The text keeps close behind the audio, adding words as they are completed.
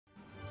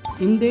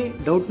ಹಿಂದೆ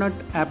ಡೌಟ್ನಟ್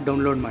app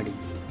download ಮಾಡಿ.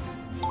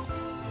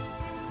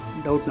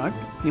 ಡೌಟ್ನಟ್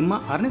ನಿಮ್ಮ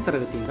 6ನೇ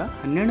ತರಗತಿಯಿಂದ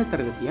 12ನೇ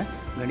ತರಗತಿಯ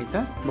ಗಣಿತ,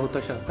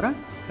 ಭೌತಶಾಸ್ತ್ರ,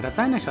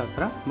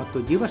 ರಸಾಯನಶಾಸ್ತ್ರ ಮತ್ತು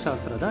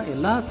ಜೀವಶಾಸ್ತ್ರದ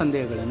ಎಲ್ಲ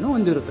ಸಂದೇಹಗಳನ್ನು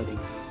ಹೊಂದಿರುತ್ತದೆ.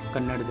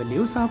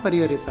 ಕನ್ನಡದಲ್ಲಿಯೂ ಸಹ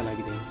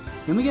ಪರಿಹರಿಸಲಾಗಿದೆ.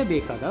 ನಿಮಗೆ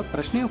ಬೇಕಾದ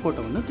ಪ್ರಶ್ನೆಯ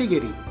ಫೋಟೋವನ್ನು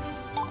ತೆಗೆಯಿರಿ,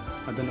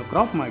 ಅದನ್ನು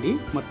ಕ್ರಾಪ್ ಮಾಡಿ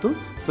ಮತ್ತು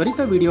ತ್ವರಿತ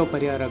ವಿಡಿಯೋ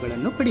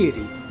ಪರಿಹಾರಗಳನ್ನು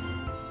ಪಡೆಯಿರಿ.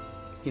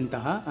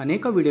 ಇಂತಹ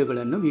ಅನೇಕ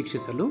ವಿಡಿಯೋಗಳನ್ನು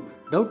ವೀಕ್ಷಿಸಲು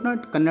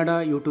ಡೌಟ್ನಟ್ ಕನ್ನಡ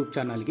ಯೂಟ್ಯೂಬ್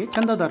ಚಾನಲ್ಗೆ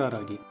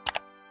ಚಂದಾದಾರರಾಗಿ.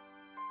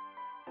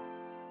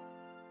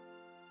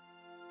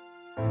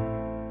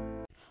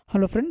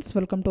 Hello friends,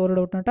 welcome to our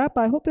Doubtnut app.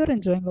 I hope you are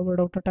enjoying our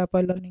Doubtnut app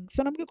while learning. So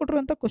ನಮಗೆ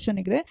ಕೊಟ್ಟಿರುವಂತ ಕ್ವೆಶ್ಚನ್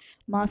ಇದೆ,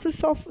 masses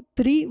of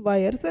 3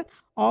 wires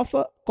of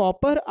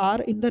copper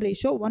are in the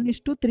ratio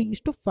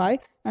 1:3:5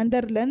 and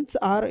their lengths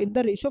are in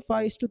the ratio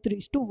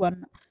 5:3:1.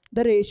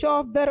 The ratio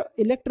of their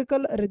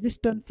electrical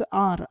resistance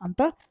are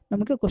ಅಂತ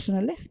ನಮಗೆ question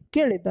ಅಲ್ಲಿ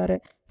ಕೇಳಿದ್ದಾರೆ.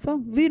 So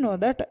we know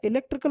that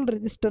electrical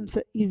resistance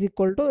is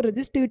equal to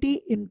resistivity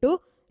into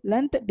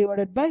length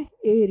divided by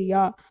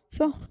area.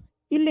 So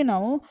ಇಲ್ಲಿ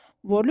ನಾವು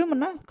volume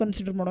ಅನ್ನ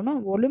consider ಮಾಡೋಣ.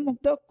 Volume of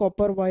the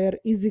copper wire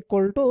is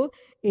equal to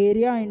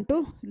area into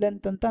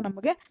length ಅಂತ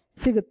ನಮಗೆ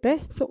ಸಿಗುತ್ತೆ.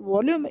 So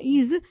volume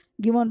is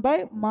given by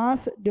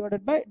mass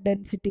divided by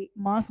density.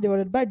 Mass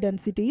divided by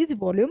density is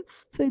volume.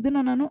 So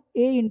ಇದನ್ನ ನಾನು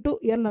A into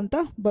L ಅಂತ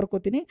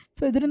ಬರ್ಕೋತೀನಿ.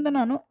 So ಇದರಿಂದ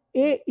ನಾನು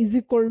A is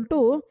equal to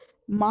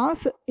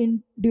mass in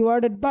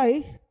divided by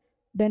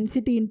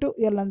density into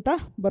L ಅಂತ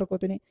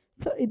ಬರ್ಕೋತೀನಿ.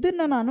 So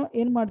ಇದನ್ನ ನಾನು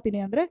ಏನು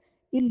ಮಾಡ್ತೀನಿ ಅಂದರೆ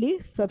ಇಲ್ಲಿ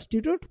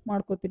ಸಬ್ಸ್ಟಿಟ್ಯೂಟ್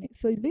ಮಾಡ್ಕೋತೀನಿ.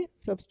 ಸೊ ಇಲ್ಲಿ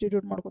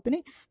ಸಬ್ಸ್ಟಿಟ್ಯೂಟ್ ಮಾಡ್ಕೋತೀನಿ.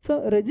 ಸೊ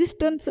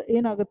ರೆಸಿಸ್ಟೆನ್ಸ್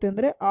ಏನಾಗುತ್ತೆ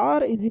ಅಂದರೆ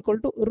R is equal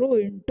to row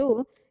into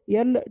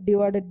L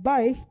divided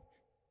by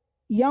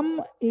M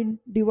in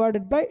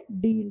divided by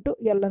D into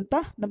L ಅಂತ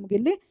ನಮಗೆ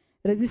ಇಲ್ಲಿ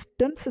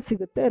ರೆಸಿಸ್ಟೆನ್ಸ್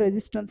ಸಿಗುತ್ತೆ.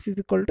 ರೆಸಿಸ್ಟೆನ್ಸ್ ಇಸ್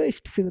ಈಕ್ವಲ್ ಟು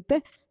ಇಷ್ಟು ಸಿಗುತ್ತೆ.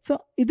 ಸೊ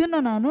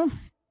ಇದನ್ನು ನಾನು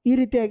ಈ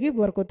ರೀತಿಯಾಗಿ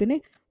ಬರ್ಕೋತೀನಿ.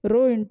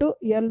 Row into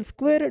L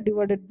square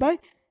divided by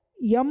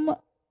M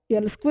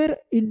L square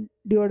in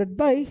divided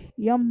by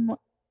M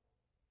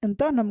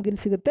ಅಂತ ನಮ್ಗೆ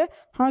ಇಲ್ಲಿ ಸಿಗುತ್ತೆ.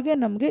 ಹಾಗೆ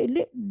ನಮಗೆ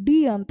ಇಲ್ಲಿ ಡಿ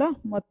ಅಂತ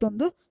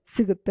ಮತ್ತೊಂದು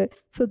ಸಿಗುತ್ತೆ.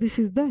 So this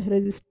is the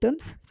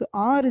resistance. So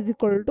R is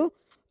equal to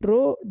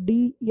rho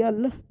D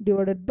L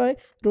divided by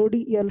rho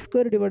D L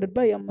square divided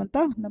by M ಅಂತ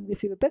ನಮಗೆ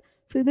ಸಿಗುತ್ತೆ.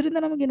 ಸೊ ಇದರಿಂದ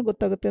ನಮಗೇನು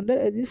ಗೊತ್ತಾಗುತ್ತೆ ಅಂದರೆ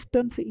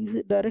resistance is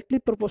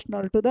directly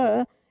proportional to the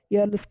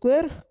L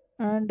square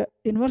and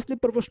inversely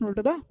proportional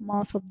to the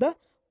mass of the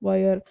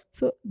wire.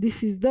 So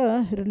this is the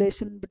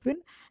relation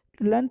between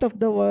length of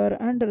the wire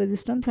and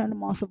resistance and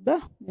mass of the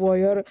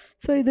wire.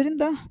 So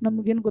ಇದರಿಂದ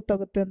ನಮಗೇನು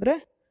ಗೊತ್ತಾಗುತ್ತೆ ಅಂದರೆ,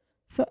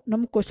 so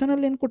ನಮ್ಮ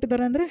ಕ್ವಶನಲ್ಲಿ ಏನು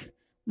ಕೊಟ್ಟಿದ್ದಾರೆ ಅಂದರೆ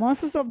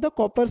masses of the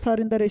coppers R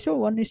in the ratio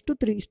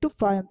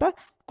 1:3:5 ಅಂತ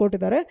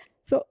ಕೊಟ್ಟಿದ್ದಾರೆ.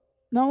 ಸೊ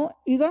ನಾವು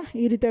ಈಗ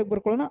ಈ ರೀತಿಯಾಗಿ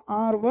ಬರ್ಕೊಳ್ಳೋಣ.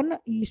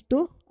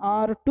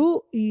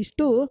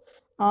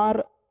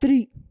 R1:R2:R3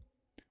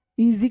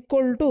 is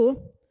equal to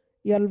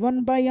L1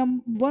 by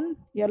M1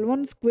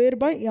 L1 square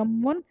by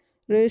M1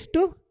 raise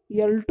to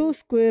L2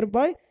 square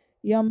by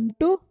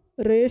M2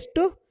 raise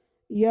to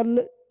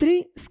L3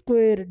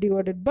 square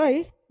divided by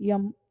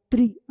M3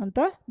 ಅಂತ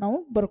ನಾವು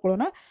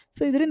ಬರ್ಕೊಳ್ಳೋಣ.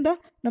 So ಇದರಿಂದ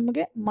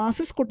ನಮಗೆ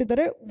ಮಾಸಸ್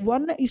ಕೊಟ್ಟಿದ್ದಾರೆ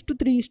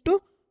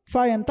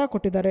 1:3:5 ಅಂತ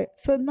ಕೊಟ್ಟಿದ್ದಾರೆ.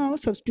 ಸೊ ಅದನ್ನ ನಾವು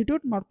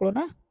ಸಬ್ಸ್ಟಿಟ್ಯೂಟ್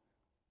ಮಾಡ್ಕೊಳ್ಳೋಣ.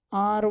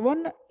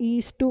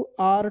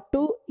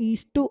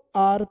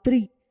 R1:R2:R3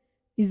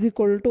 is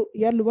equal to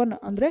L1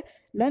 ಅಂದರೆ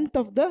length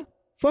of the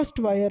first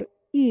wire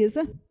is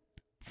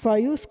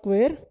 5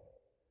 square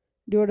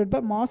divided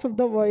by mass of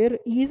the wire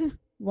is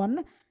 1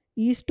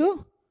 is to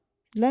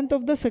length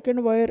of the second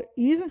wire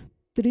is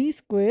 3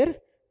 square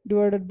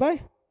divided by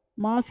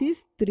mass is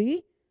 3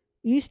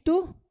 is to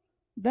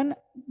then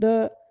the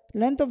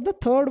length of the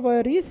third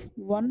wire is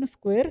 1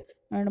 square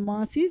and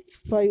mass is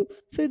 5.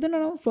 So ಇದನ್ನು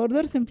ನಾವು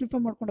further simplify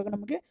ಮಾಡ್ಕೊಂಡಾಗ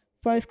ನಮಗೆ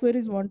 5 square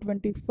is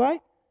 125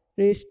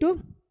 raised to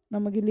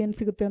ನಮಗೆ ಇಲ್ಲಿ ಏನು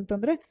ಸಿಗುತ್ತೆ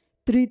ಅಂತಂದರೆ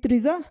 3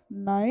 3s are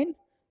 9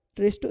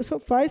 raised to, so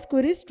 5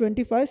 square is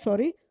 25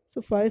 sorry. So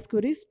 5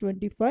 square is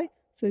 25.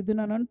 So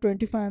ಇದನ್ನು ನಾನು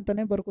 25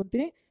 ಅಂತಲೇ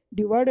ಬರ್ಕೊತೀನಿ.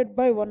 ಡಿವೈಡೆಡ್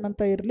ಬೈ 1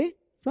 ಅಂತ ಇರಲಿ.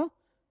 ಸೊ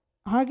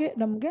ಹಾಗೆ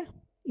ನಮಗೆ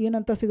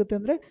ಏನಂತ ಸಿಗುತ್ತೆ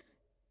ಅಂದರೆ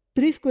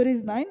 3 square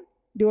is 9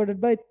 divided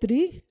by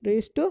 3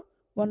 raise to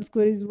 1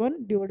 square is 1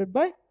 divided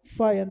by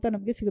 5 ಅಂತ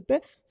ನಮಗೆ ಸಿಗುತ್ತೆ.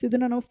 ಸೊ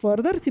ಇದನ್ನು ನಾವು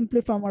ಫರ್ದರ್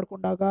ಸಿಂಪ್ಲಿಫೈ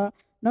ಮಾಡಿಕೊಂಡಾಗ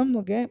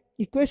ನಮಗೆ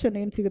ಇಕ್ವೇಷನ್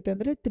ಏನು ಸಿಗುತ್ತೆ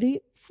ಅಂದರೆ 3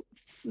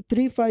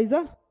 5s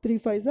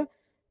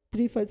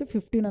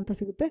 15 ಅಂತ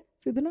ಸಿಗುತ್ತೆ.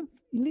 ಸೊ ಇದನ್ನು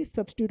ಇಲ್ಲಿ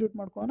ಸಬ್ಸ್ಟಿಟ್ಯೂಟ್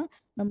ಮಾಡ್ಕೊಳ್ಳೋಣ.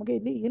 ನಮಗೆ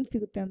ಇಲ್ಲಿ ಏನು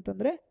ಸಿಗುತ್ತೆ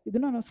ಅಂತಂದರೆ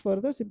ಇದನ್ನು ನಾವು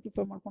ಫರ್ದರ್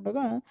ಸಿಂಪ್ಲಿಫೈ ಮಾಡಿಕೊಂಡಾಗ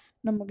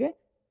ನಮಗೆ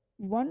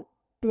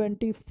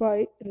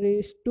 125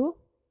 ರೇಸ್ ಟು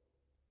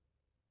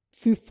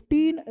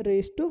 15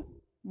 ರೇಸ್ ಟು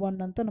 1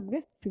 ಅಂತ ನಮಗೆ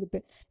ಸಿಗುತ್ತೆ.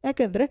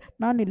 ಯಾಕೆಂದರೆ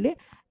ನಾನಿಲ್ಲಿ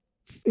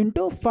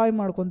ಇಂಟು 5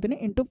 ಮಾಡ್ಕೊತೀನಿ.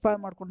 ಇಂಟು 5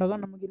 ಮಾಡ್ಕೊಂಡಾಗ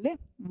ನಮಗಿಲ್ಲಿ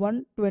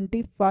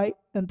 125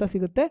 ಅಂತ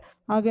ಸಿಗುತ್ತೆ.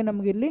 ಹಾಗೆ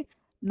ನಮಗಿಲ್ಲಿ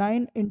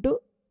 9 ಇಂಟು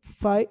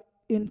 5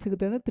 ಏನು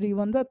ಸಿಗುತ್ತೆ ಅಂದರೆ 3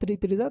 1s 3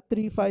 3s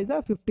 3 5s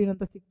 15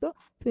 ಅಂತ ಸಿಕ್ತು.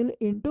 ಸೊ ಇಲ್ಲಿ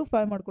ಇಂಟು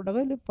 5 ಮಾಡ್ಕೊಂಡಾಗ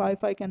ಇಲ್ಲಿ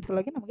 5 ಕ್ಯಾನ್ಸಲ್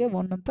ಆಗಿ ನಮಗೆ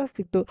 1 ಅಂತ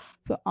ಸಿಕ್ತು.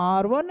 ಸೊ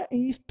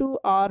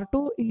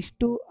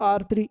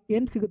R1:R2:R3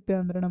 ಏನು ಸಿಗುತ್ತೆ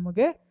ಅಂದರೆ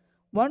ನಮಗೆ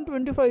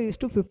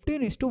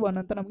 125:15:1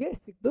 ಅಂತ ನಮಗೆ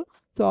ಸಿಕ್ತು.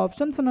 ಸೊ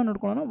ಆಪ್ಷನ್ಸನ್ನು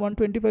ನೋಡ್ಕೊಳ್ಳೋಣ.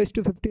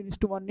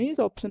 125:15:1 is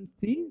option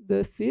C.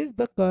 This is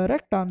the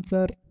correct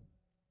answer.